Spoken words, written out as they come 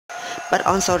But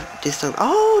also this song,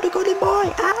 oh, the golden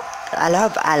boy. I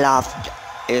love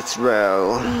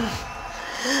Israel.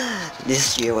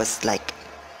 This year was like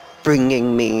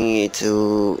bringing me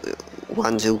to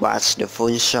want to watch the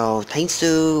full show. Thanks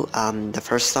to the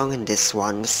first song and this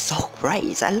one was so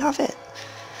great. I love it.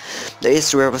 The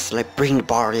Israel was like bring the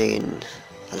party in.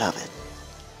 I love it.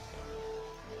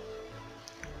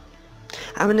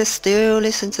 I'm gonna still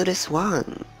listen to this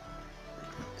one.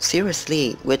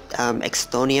 Seriously, with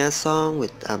Estonia song,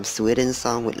 with Sweden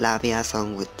song, with Latvia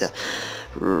song, with the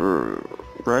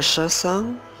Russia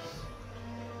song,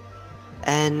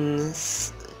 and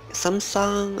some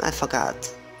song I forgot.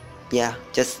 Yeah,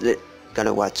 just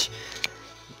gonna watch.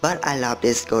 But I love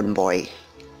this golden boy.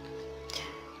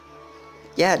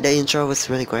 Yeah, the intro was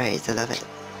really great. I love it.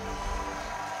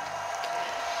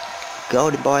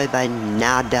 Golden Boy by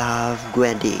Nadav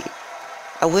Guedj.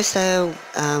 I wish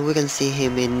we can see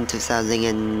him in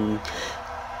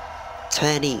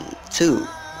 2022.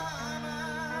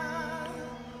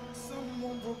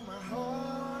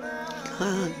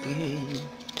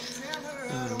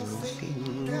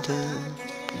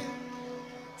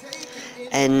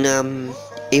 And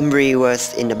Imri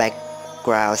was in the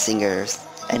background singers.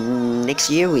 And next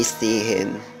year we see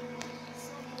him.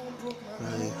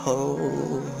 I hope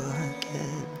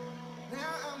again.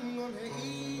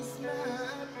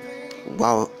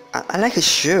 Wow, I like his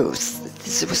shoes.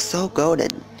 This was so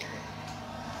golden.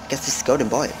 I guess this is golden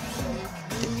boy.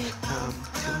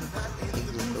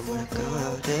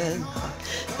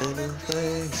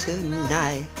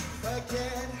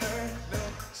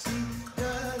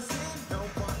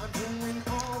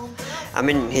 I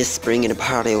mean, his bringing the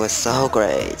party was so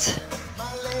great.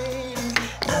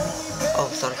 Oh,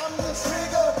 sorry.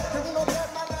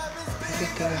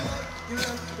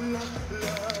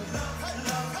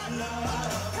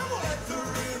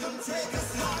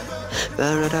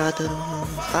 Burn out the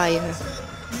fire.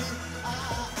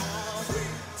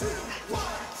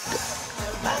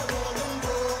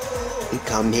 We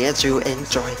come here to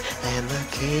enjoy. I'm a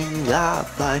king of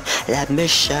fun. Let me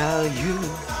show you.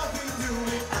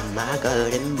 I'm a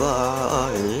golden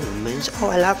boy. Oh,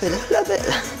 I love it. I love it.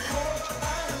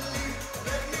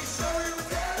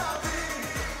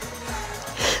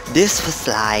 This was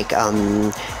like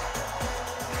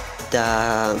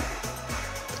the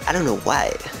I don't know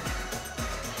why.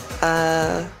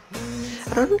 I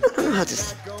don't know how to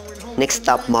next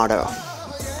top model,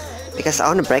 because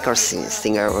on the background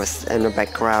singer was and the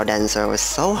background dancer was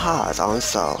so hard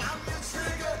also.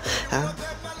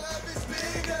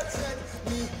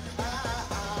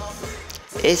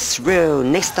 It's real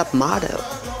next top model.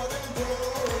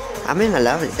 I mean, I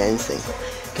love it dancing.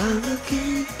 Gonna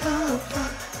keep up,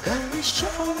 gonna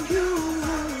show you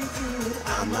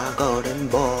I'm a golden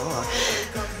boy.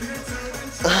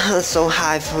 So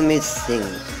high for me to sing.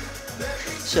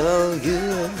 Show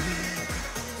you.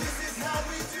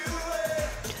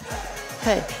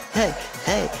 Hey, hey,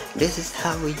 hey, this is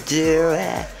how we do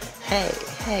it. Hey,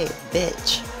 hey,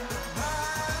 bitch.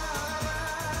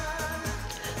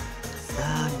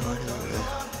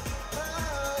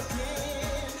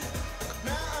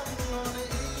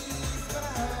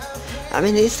 I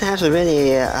mean, this has a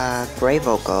really great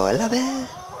vocal. I love it.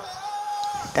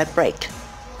 That break,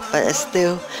 but I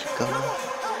still come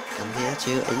here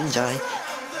to enjoy.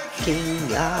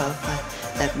 King of fun,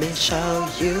 let me show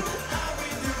you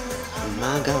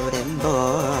my golden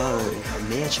boy. Come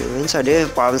here to enjoy.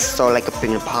 This was so like a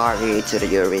bring a party to the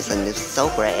Eurovision. It's so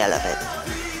great. I love it.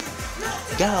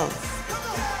 Go,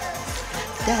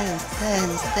 dance,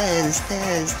 dance, dance,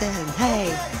 dance, dance.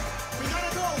 Hey.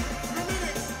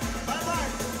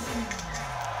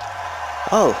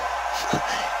 Oh,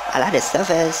 I like the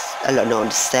selfies. I don't know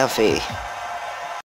the selfie.